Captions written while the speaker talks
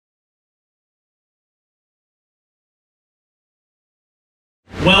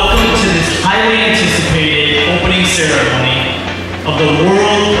Welcome to this highly anticipated opening ceremony of the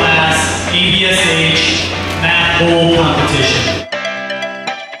world-class ABSH Math Bowl competition.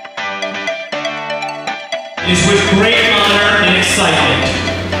 It is with great honor and excitement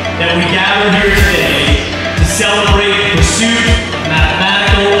that we gather here today to celebrate the pursuit of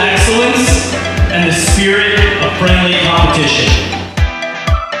mathematical excellence and the spirit of friendly competition.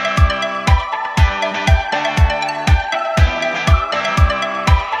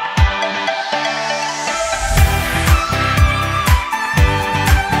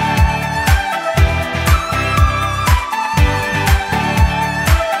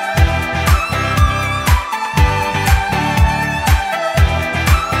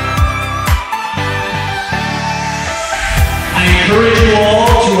 I encourage you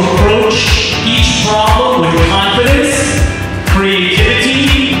all to approach each problem with confidence,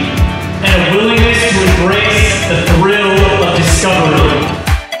 creativity, and a willingness to embrace the thrill of discovery.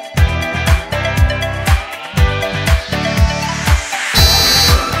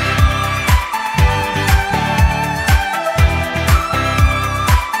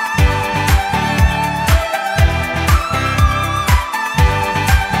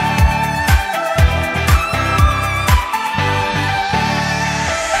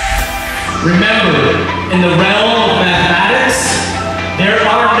 Remember, in the realm of mathematics, there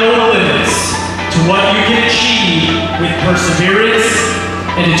are no limits to what you can achieve with perseverance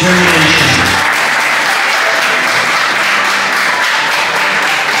and determination.